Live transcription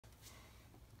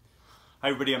Hi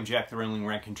everybody, I'm Jack the Rambling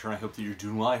Raconteur. I hope that you're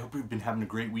doing well. I hope you've been having a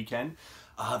great weekend.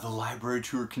 The library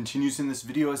tour continues in this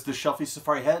video as the Shelfie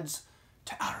Safari heads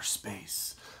to outer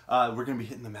space. We're going to be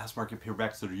hitting the mass market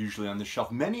paperbacks that are usually on this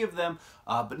shelf. Many of them,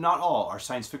 but not all, are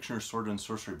science fiction or sword and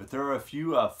sorcery. But there are a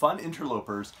few fun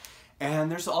interlopers.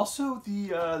 And there's also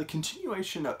the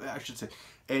continuation, I should say,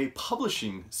 a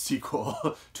publishing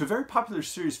sequel to a very popular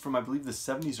series from, I believe, the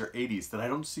 70s or 80s that I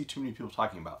don't see too many people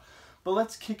talking about. But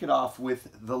let's kick it off with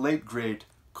the late, great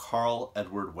Karl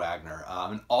Edward Wagner,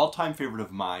 an all-time favorite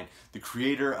of mine, the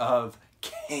creator of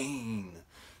Cain,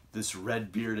 this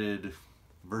red-bearded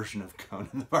version of Conan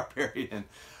the Barbarian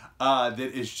that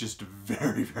is just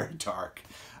very, very dark.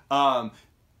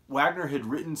 Wagner had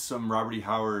written some Robert E.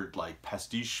 Howard like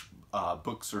pastiche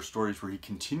books or stories where he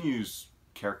continues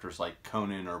characters like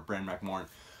Conan or Bran MacMorn,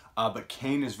 but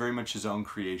Cain is very much his own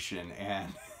creation,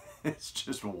 and it's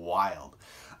just wild.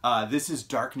 This is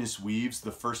Darkness Weaves,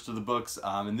 the first of the books,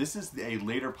 and this is a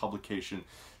later publication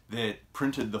that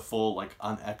printed the full, like,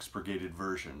 unexpurgated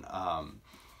version.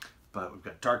 But we've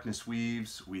got Darkness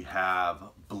Weaves, we have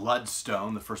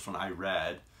Bloodstone, the first one I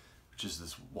read, which is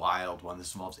this wild one.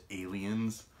 This involves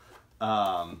aliens.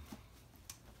 Then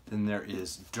there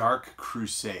is Dark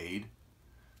Crusade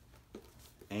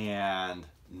and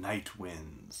Night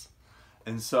Winds.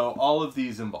 And so all of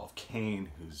these involve Cain,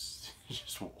 who's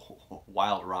just a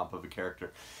wild romp of a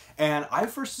character. And I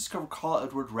first discovered Karl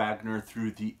Edward Wagner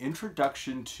through the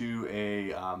introduction to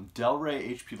a Del Rey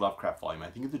H.P. Lovecraft volume. I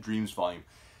think it's the Dreams volume.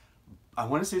 I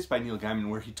want to say it's by Neil Gaiman,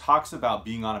 where he talks about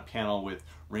being on a panel with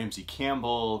Ramsey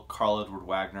Campbell, Karl Edward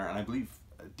Wagner, and I believe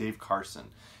Dave Carson.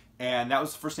 And that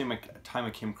was the first time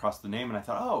I came across the name, and I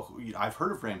thought, oh, I've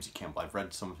heard of Ramsey Campbell. I've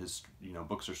read some of his,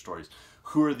 books or stories.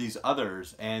 Who are these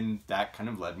others? And that kind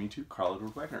of led me to Karl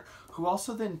Edward Wagner, who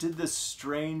also then did this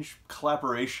strange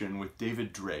collaboration with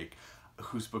David Drake,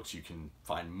 whose books you can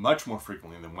find much more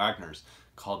frequently than Wagner's,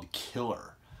 called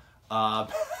Killer.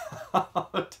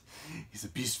 He's a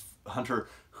beast hunter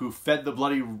who fed the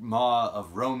bloody maw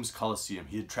of Rome's Colosseum.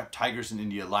 He had trapped tigers in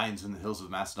India, lions in the hills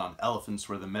of Macedon, elephants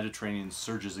where the Mediterranean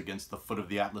surges against the foot of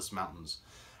the Atlas Mountains.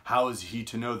 How is he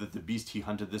to know that the beast he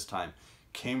hunted this time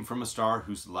came from a star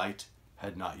whose light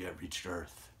had not yet reached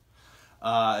Earth?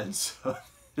 And so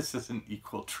this is an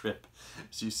equal trip.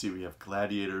 As you see, we have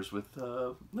gladiators with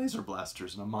laser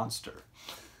blasters and a monster.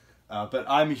 But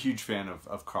I'm a huge fan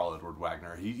of Karl Edward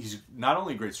Wagner. He's not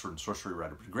only a great sword and sorcery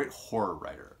writer, but a great horror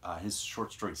writer. His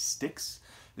short story Styx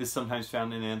is sometimes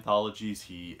found in anthologies.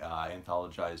 He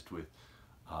anthologized with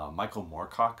Michael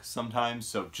Moorcock sometimes,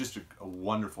 so just a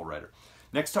wonderful writer.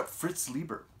 Next up, Fritz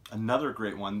Leiber, another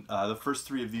great one. The first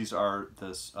three of these are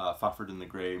the Fafhrd and the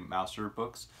Grey Mouser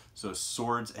books, so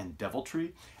Swords and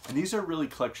Deviltry. And these are really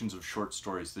collections of short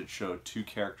stories that show two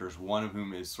characters, one of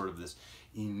whom is sort of this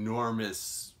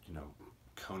enormous,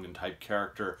 Conan-type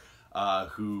character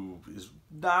who is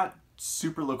not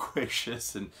super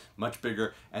loquacious and much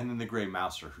bigger, and then the Grey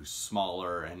Mouser, who's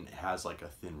smaller and has like a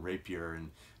thin rapier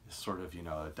and is sort of,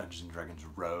 a Dungeons & Dragons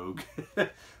rogue.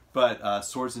 But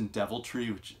Swords and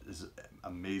Deviltry, which is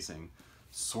amazing.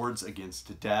 Swords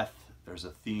Against Death, there's a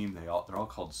theme, they're all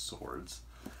called swords.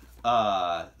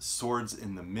 Swords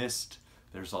in the Mist,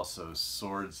 there's also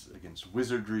Swords Against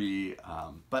Wizardry,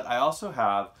 but I also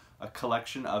have a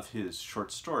collection of his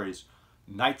short stories,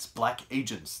 Night's Black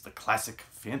Agents, the classic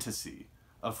fantasy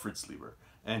of Fritz Leiber.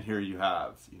 And here you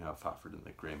have, Fafhrd and the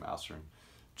Grey Mouser, and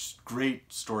just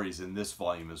great stories in this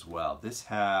volume as well. This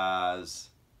has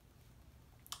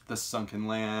The Sunken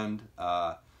Land,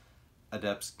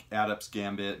 Adept's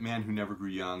Gambit, Man Who Never Grew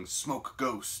Young, Smoke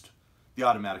Ghost, The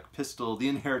Automatic Pistol, The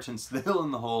Inheritance, The Hill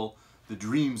in the Hole, The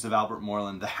Dreams of Albert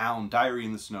Moreland, The Hound, Diary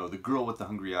in the Snow, The Girl with the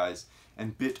Hungry Eyes,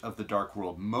 and Bit of the Dark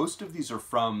World. Most of these are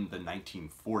from the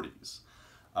 1940s.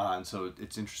 And so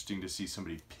it's interesting to see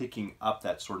somebody picking up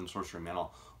that sword and sorcery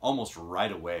mantle almost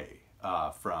right away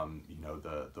from,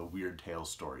 the weird tale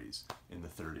stories in the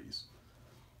 30s.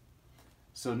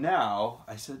 So now,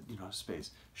 I said,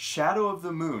 space. Shadow of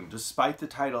the Moon, despite the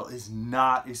title, is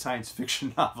not a science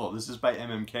fiction novel. This is by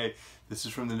MMK. This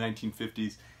is from the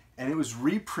 1950s. And it was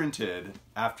reprinted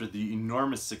after the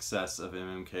enormous success of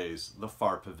MMK's The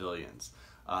Far Pavilions,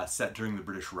 set during the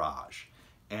British Raj.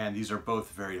 And these are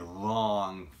both very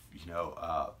long,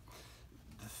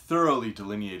 thoroughly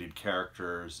delineated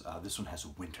characters. This one has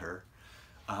winter.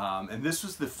 And this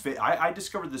was I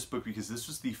discovered this book because this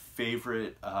was the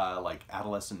favorite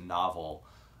adolescent novel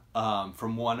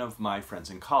from one of my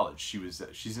friends in college.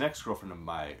 She's an ex-girlfriend of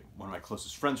one of my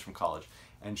closest friends from college.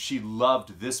 And she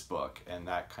loved this book, and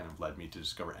that kind of led me to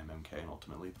discover MMK and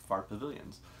ultimately The Far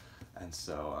Pavilions. And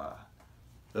so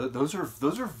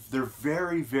They're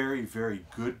very, very, very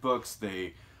good books.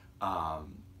 They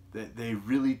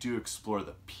really do explore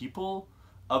the people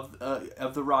of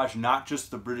the Raj, not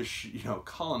just the British,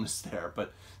 colonists there,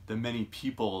 but the many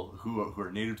people who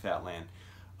are native to that land,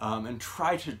 and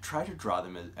try to draw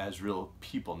them as real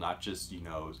people, not just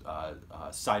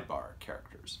sidebar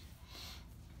characters.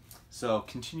 So,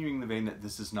 continuing the vein that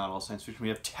this is not all science fiction, we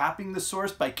have Tapping the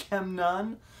Source by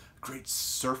Nunn, great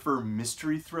surfer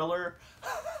mystery thriller.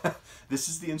 This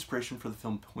is the inspiration for the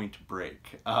film Point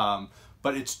Break,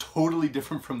 but it's totally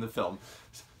different from the film.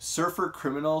 Surfer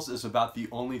Criminals is about the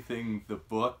only thing the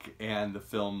book and the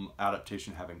film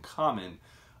adaptation have in common.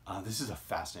 This is a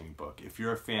fascinating book. If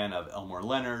you're a fan of Elmore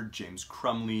Leonard, James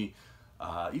Crumley,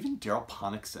 even Daryl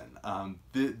Ponickson,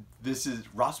 this is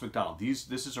Ross MacDonald.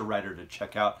 This is a writer to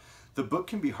check out. The book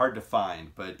can be hard to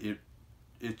find, but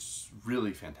it's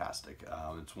really fantastic.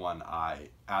 It's one I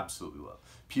absolutely love.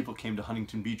 People came to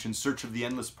Huntington Beach in search of the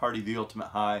endless party, the ultimate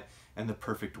high, and the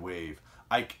perfect wave.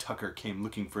 Ike Tucker came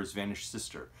looking for his vanished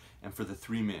sister, and for the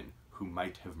 3 men who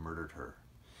might have murdered her.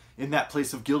 In that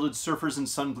place of gilded surfers and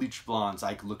sun-bleached blondes,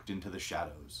 Ike looked into the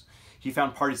shadows. He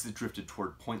found parties that drifted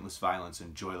toward pointless violence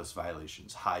and joyless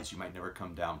violations, highs you might never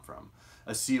come down from.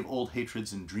 A sea of old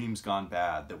hatreds and dreams gone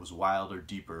bad that was wilder,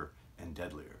 deeper, and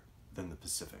deadlier than the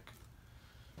Pacific.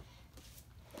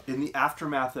 In the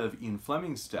aftermath of Ian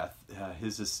Fleming's death,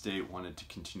 his estate wanted to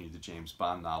continue the James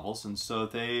Bond novels, and so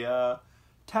they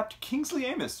tapped Kingsley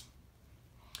Amis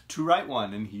to write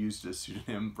one, and he used a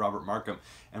pseudonym, Robert Markham,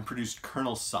 and produced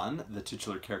Colonel Sun. The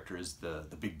titular character is the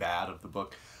big bad of the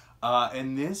book.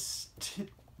 And this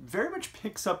very much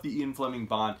picks up the Ian Fleming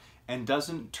Bond and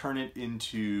doesn't turn it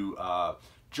into...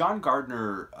 John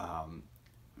Gardner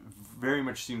very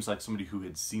much seems like somebody who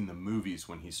had seen the movies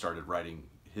when he started writing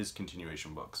his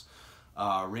continuation books.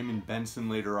 Raymond Benson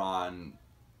later on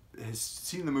has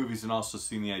seen the movies and also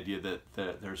seen the idea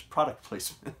that there's product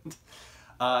placement.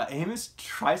 Amis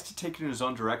tries to take it in his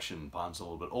own direction. Bond's a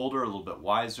little bit older, a little bit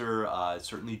wiser,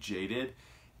 certainly jaded,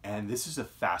 and this is a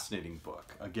fascinating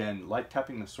book. Again, like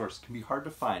Tapping the Source, can be hard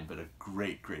to find, but a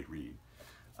great, great read.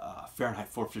 Fahrenheit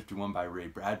 451 by Ray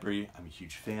Bradbury, I'm a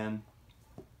huge fan.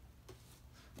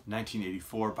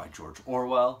 1984 by George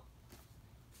Orwell.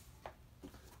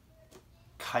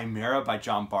 Chimera by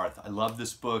John Barth. I love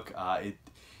this book. It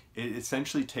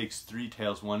essentially takes 3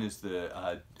 tales. One is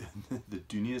the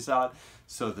Dunyazad,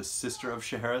 so the sister of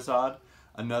Scheherazade.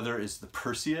 Another is the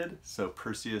Perseid, so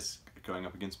Perseus going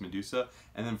up against Medusa.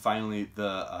 And then finally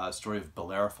the story of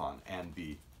Bellerophon and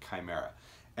the Chimera.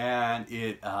 And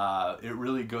it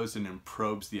really goes in and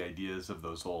probes the ideas of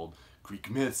those old Greek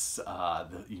myths,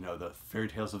 the fairy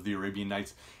tales of the Arabian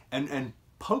Nights, and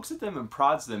pokes at them and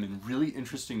prods them in really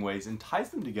interesting ways and ties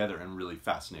them together in really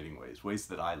fascinating ways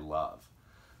that I love.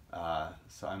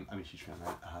 So I'm a huge fan of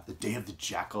that. The Day of the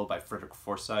Jackal by Frederick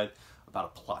Forsyth, about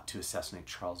a plot to assassinate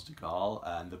Charles de Gaulle,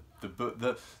 and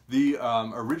the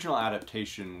original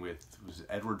adaptation was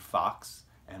Edward Fox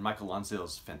and Michael Lonsdale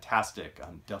is fantastic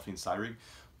on Delphine Seyrig,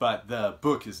 but the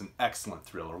book is an excellent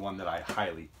thriller, one that I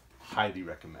highly, highly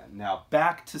recommend. Now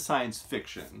back to science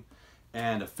fiction.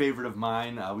 And a favorite of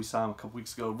mine, we saw him a couple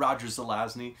weeks ago, Roger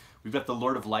Zelazny. We've got the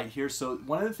Lord of Light here. So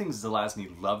one of the things Zelazny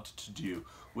loved to do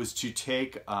was to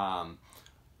take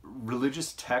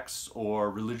religious texts or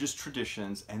religious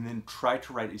traditions and then try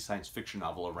to write a science fiction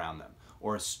novel around them,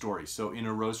 or a story. So in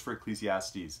A Rose for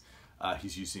Ecclesiastes,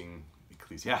 he's using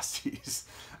Ecclesiastes.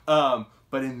 But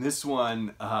in this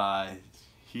one,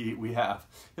 we have,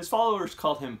 his followers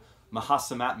called him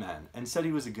Mahasamatman, and said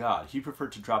he was a god. He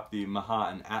preferred to drop the Maha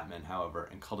and Atman, however,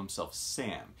 and called himself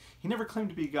Sam. He never claimed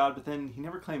to be a god, but then he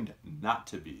never claimed not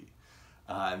to be.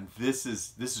 And this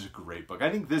is a great book. I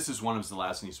think this is one of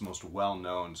Zelazny's most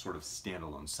well-known sort of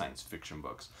standalone science fiction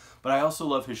books. But I also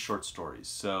love his short stories.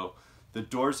 So, The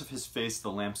Doors of His Face, The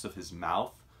Lamps of His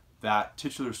Mouth, that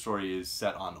titular story is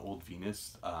set on old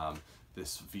Venus.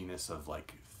 This Venus of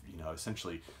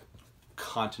essentially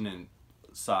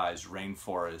continent-sized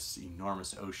rainforests,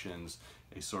 enormous oceans,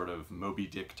 a sort of Moby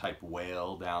Dick type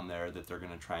whale down there that they're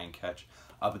going to try and catch.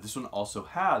 But this one also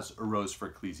has A Rose for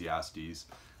Ecclesiastes.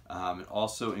 It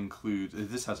also includes,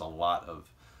 this has a lot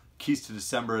of Keys to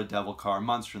December, A Devil Car,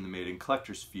 Monster and the Maiden,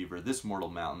 Collector's Fever, This Mortal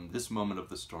Mountain, This Moment of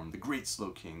the Storm, The Great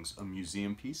Slow Kings, A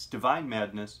Museum Piece, Divine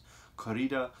Madness,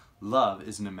 Corrida, Love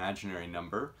is an Imaginary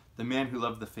Number, The Man Who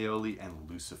Loved the Faeoli, and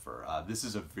Lucifer. This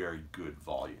is a very good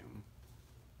volume.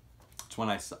 It's one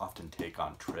I often take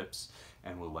on trips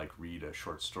and will read a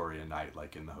short story a night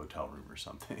in the hotel room or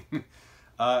something.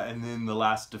 And then The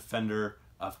Last Defender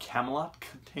of Camelot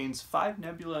contains 5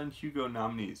 Nebula and Hugo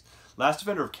nominees. Last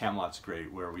Defender of Camelot's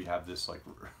great, where we have this like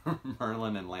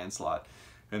Merlin and Lancelot,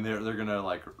 and they're gonna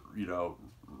like, you know,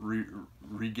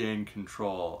 regain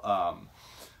control,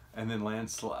 and then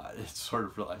Lancelot, it sort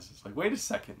of realizes like, wait a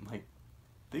second, like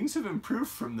things have improved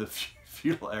from the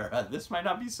feudal era. This might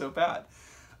not be so bad.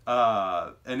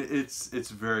 And it's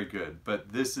very good,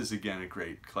 but this is again a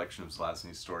great collection of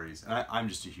Zelazny stories, and I'm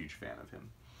just a huge fan of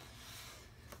him.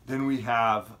 Then we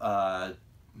have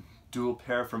Dual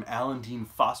Pair from Alan Dean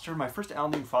Foster. My first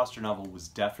Alan Dean Foster novel was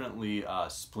definitely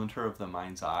Splinter of the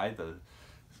Mind's Eye. The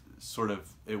sort of,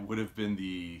 it would have been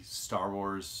the Star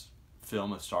Wars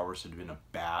film if Star Wars had been a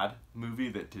bad movie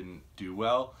that didn't do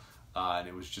well, and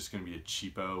it was just going to be a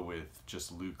cheapo with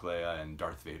just Luke, Leia, and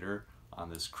Darth Vader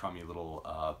on this crummy little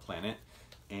planet.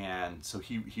 And so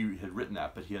he had written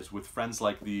that, but he has With Friends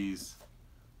Like These,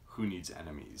 Who Needs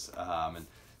Enemies? And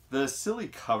the silly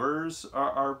covers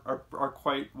are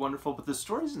quite wonderful, but the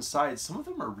stories inside, some of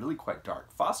them are really quite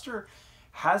dark. Foster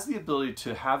has the ability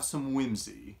to have some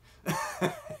whimsy,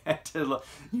 and to,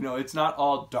 you know, it's not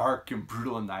all dark and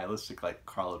brutal and nihilistic like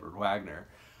Karl or Wagner,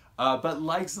 but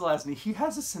like Zelazny, he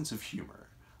has a sense of humor,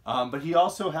 but he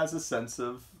also has a sense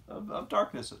of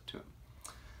darkness to him.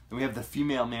 Then we have The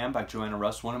Female Man by Joanna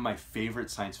Russ, one of my favorite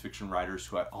science fiction writers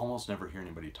who I almost never hear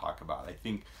anybody talk about. I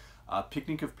think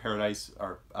Picnic on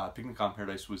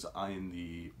Paradise was in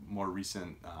the more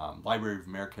recent Library of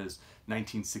America's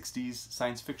 1960s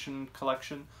science fiction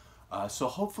collection. So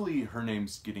hopefully her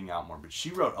name's getting out more, but she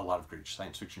wrote a lot of great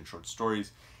science fiction short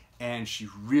stories, and she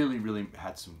really, really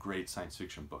had some great science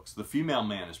fiction books. The Female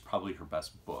Man is probably her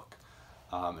best book,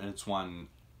 and it's one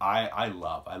I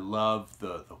love. I love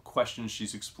the questions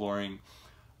she's exploring.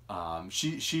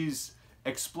 She's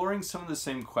exploring some of the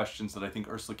same questions that I think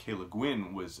Ursula K. Le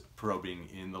Guin was probing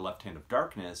in The Left Hand of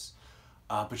Darkness,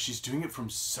 but she's doing it from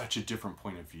such a different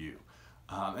point of view,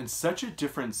 and such a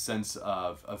different sense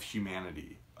of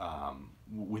humanity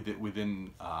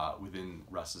within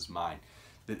Russ's mind,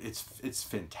 that it's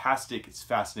fantastic. It's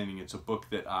fascinating. It's a book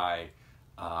that I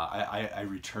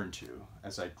return to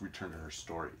as I return to her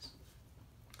stories.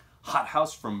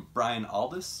 Hothouse from Brian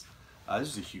Aldiss.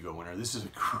 This is a Hugo winner. This is a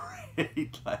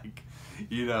great, like,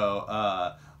 you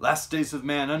know, last days of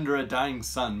man under a dying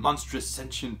sun. Monstrous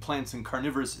sentient plants and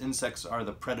carnivorous insects are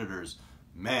the predators.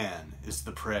 Man is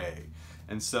the prey.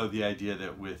 And so the idea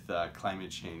that with climate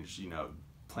change, you know,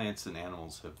 plants and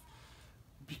animals have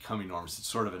become enormous. It's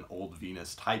sort of an old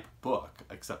Venus type book,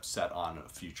 except set on a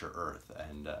future Earth.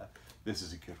 And this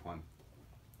is a good one.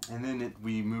 And then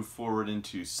we move forward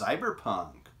into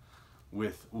Cyberpunk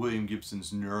with William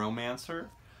Gibson's Neuromancer.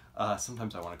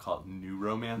 Sometimes I want to call it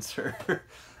Neuromancer.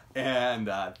 And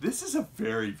this is a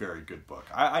very, very good book.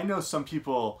 I know some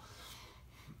people,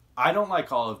 I don't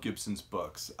like all of Gibson's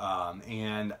books,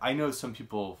 and I know some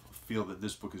people feel that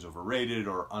this book is overrated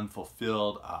or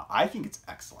unfulfilled. I think it's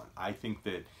excellent. I think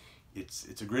that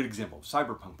it's a great example of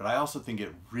cyberpunk, but I also think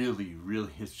it really,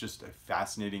 really is just a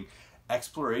fascinating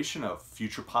exploration of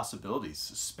future possibilities,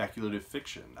 speculative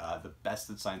fiction, the best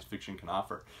that science fiction can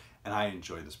offer, and I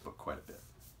enjoy this book quite a bit.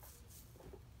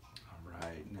 All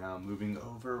right, now moving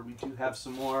over, we do have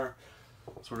some more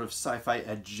sort of sci-fi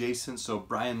adjacent. So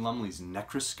Brian Lumley's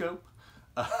Necroscope,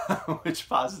 which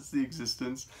posits the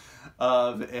existence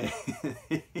of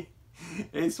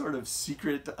a sort of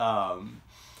secret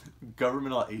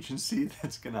governmental agency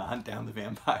that's going to hunt down the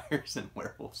vampires and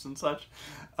werewolves and such,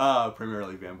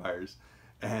 primarily vampires.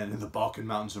 And in the Balkan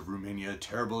mountains of Romania,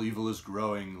 terrible evil is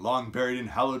growing. Long buried in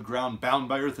hallowed ground, bound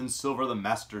by earth and silver, the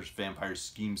master's vampire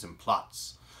schemes and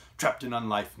plots. Trapped in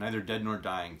unlife, neither dead nor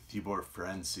dying, Tibor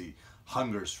Ferenczi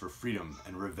hungers for freedom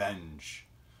and revenge.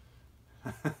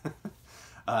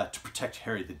 To protect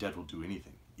Harry, the dead will do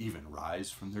anything, even rise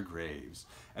from their graves.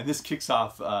 And this kicks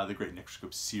off the great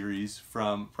Necroscope series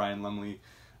from Brian Lumley.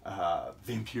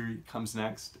 Vampiri comes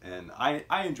next, and I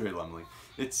enjoy Lumley.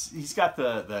 He's got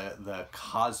the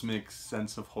cosmic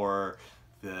sense of horror,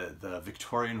 the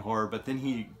Victorian horror, but then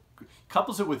he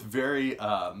couples it with very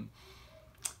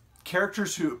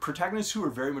protagonists who are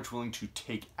very much willing to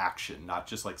take action, not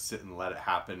just like sit and let it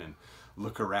happen and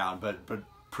look around, but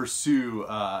pursue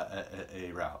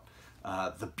a route.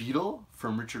 The Beetle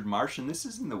from Richard Marsh, and this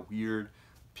is in the weird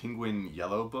Penguin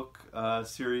Yellow book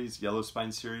series, Yellow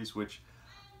Spine series, which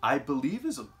I believe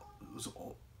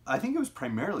I think it was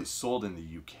primarily sold in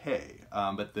the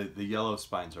UK, but the Yellow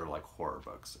Spines are like horror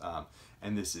books,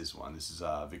 and this is one. This is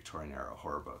a Victorian era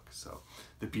horror book. So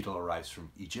the Beetle arrives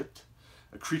from Egypt,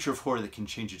 a creature of horror that can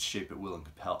change its shape at will and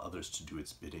compel others to do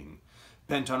its bidding.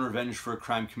 Bent on revenge for a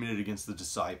crime committed against the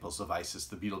disciples of Isis,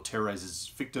 the Beetle terrorizes its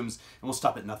victims and will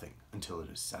stop at nothing until it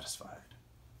is satisfied.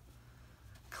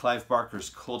 Clive Barker's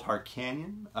Cold Heart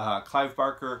Canyon. Clive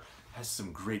Barker has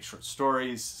some great short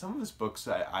stories. Some of his books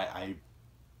I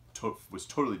was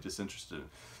totally disinterested in.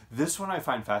 This one I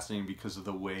find fascinating because of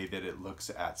the way that it looks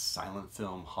at silent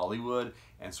film Hollywood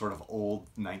and sort of old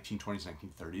 1920s,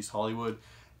 1930s Hollywood,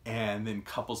 and then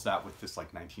couples that with this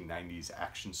like 1990s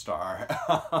action star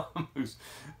who's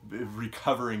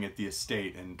recovering at the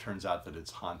estate, and turns out that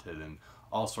it's haunted and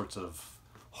all sorts of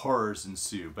horrors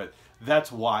ensue. But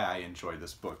that's why I enjoy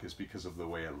this book, is because of the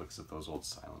way it looks at those old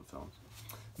silent films.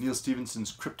 Neil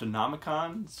Stephenson's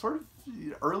Cryptonomicon, sort of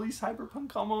early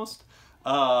cyberpunk almost.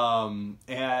 I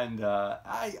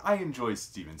enjoy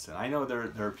Stevenson. I know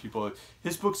there are people,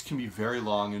 his books can be very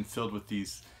long and filled with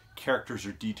these characters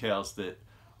or details that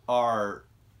are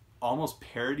almost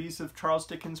parodies of Charles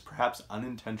Dickens, perhaps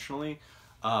unintentionally,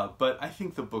 but I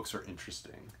think the books are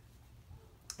interesting.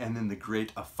 And then the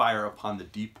great A Fire Upon the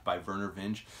Deep by Werner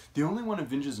Vinge. The only one of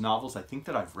Vinge's novels I think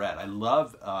that I've read. I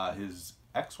love his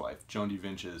ex-wife, Joan D.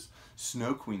 Vinge's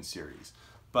Snow Queen series.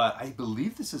 But I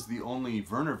believe this is the only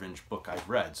Werner Vinge book I've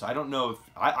read. So I don't know if,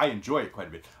 I enjoy it quite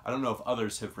a bit. I don't know if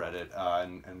others have read it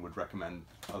and would recommend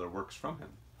other works from him.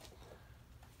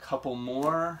 Couple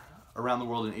more. Around the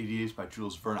World in 80 Days by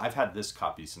Jules Verne. I've had this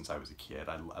copy since I was a kid.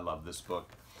 I love this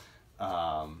book.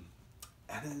 I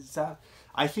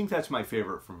think that's my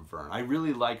favorite from Verne. I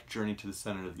really like Journey to the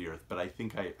Center of the Earth, but I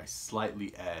think I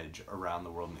slightly edge Around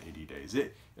the World in 80 Days.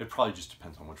 It probably just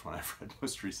depends on which one I've read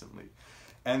most recently.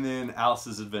 And then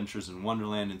Alice's Adventures in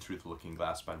Wonderland and Through the Looking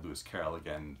Glass by Lewis Carroll.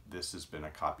 Again, this has been a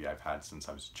copy I've had since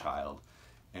I was a child.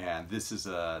 And this is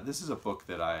a book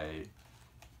that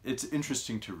it's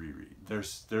interesting to reread.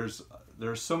 There's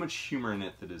so much humor in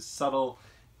it that is subtle,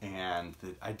 and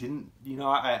that I didn't,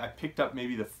 I picked up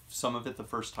maybe some of it the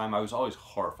first time. I was always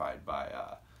horrified by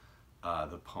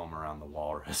the poem Around the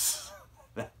Walrus.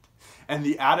 And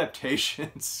the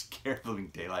adaptation scared the living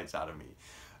daylights out of me.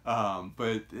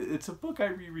 But it's a book I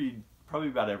reread probably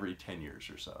about every 10 years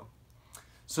or so.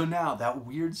 So now, that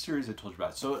weird series I told you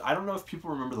about. So I don't know if people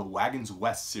remember the Wagons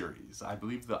West series. I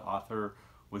believe the author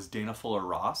was Dana Fuller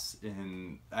Ross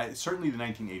in certainly the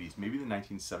 1980s, maybe the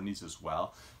 1970s as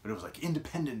well. But it was like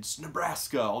Independence,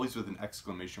 Nebraska, always with an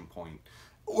exclamation point,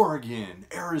 Oregon,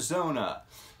 Arizona.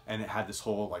 And it had this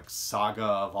whole like saga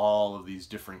of all of these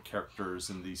different characters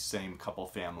in these same couple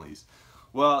families.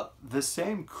 Well, the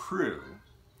same crew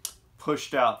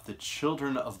pushed out The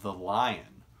Children of the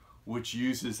Lion, which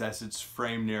uses as its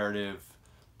frame narrative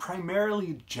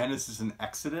primarily Genesis and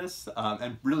Exodus,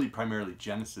 and really primarily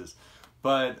Genesis,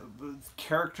 but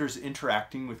characters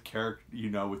interacting with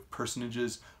with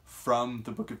personages from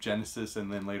the Book of Genesis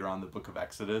and then later on the Book of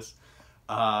Exodus.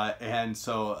 And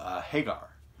so Hagar,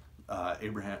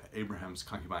 Abraham's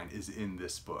concubine, is in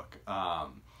this book.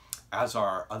 As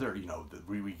are other,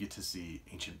 we get to see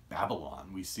ancient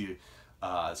Babylon. We see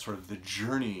sort of the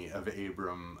journey of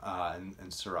Abram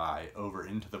and Sarai over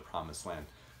into the Promised Land.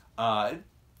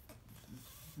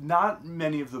 Not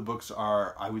many of the books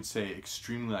are, I would say,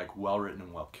 extremely well written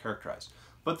and well characterized.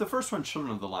 But the first one,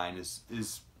 Children of the Lion,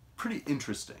 is pretty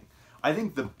interesting. I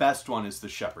think the best one is The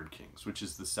Shepherd Kings, which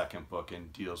is the second book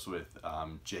and deals with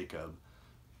Jacob,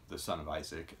 the son of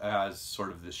Isaac, as sort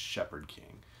of this shepherd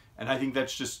king. And I think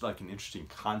that's just like an interesting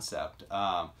concept.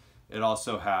 It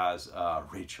also has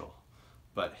Rachel,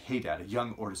 but Hadad, a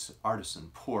young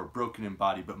artisan, poor, broken in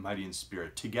body, but mighty in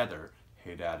spirit. Together,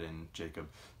 Hadad and Jacob,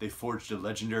 they forged a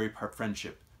legendary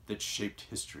friendship that shaped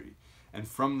history. And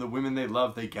from the women they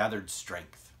loved, they gathered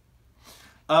strength.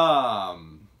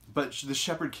 But The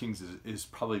Shepherd Kings is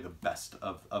probably the best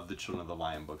of the Children of the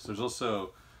Lion books. There's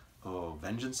also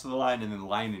Vengeance of the Lion, and then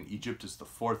Lion in Egypt is the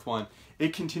fourth one.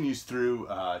 It continues through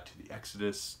to the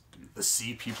Exodus. The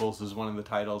Sea Peoples is one of the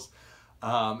titles.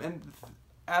 And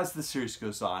as the series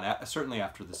goes on, certainly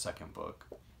after the second book,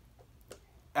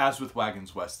 as with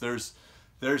Wagons West, there's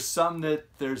some that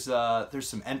there's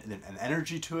some an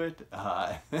energy to it.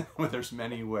 There's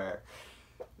many where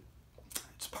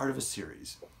it's part of a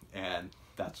series, and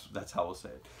that's how we'll say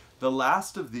it. The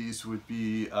last of these would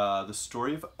be The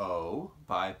Story of O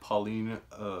by Pauline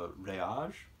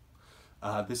Réage.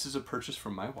 This is a purchase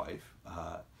from my wife,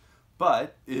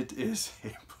 but it is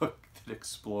a book that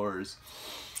explores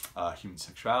human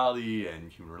sexuality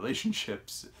and human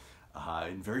relationships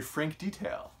in very frank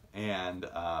detail. And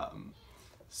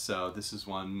so this is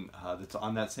one that's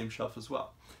on that same shelf as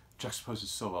well. Juxtaposes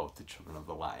so well with The Children of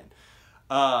the Lion.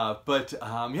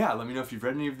 Yeah, let me know if you've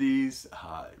read any of these.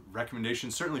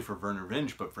 Recommendations, certainly for Werner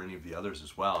Vinge, but for any of the others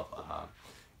as well.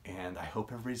 And I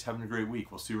hope everybody's having a great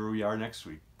week. We'll see where we are next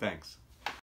week. Thanks.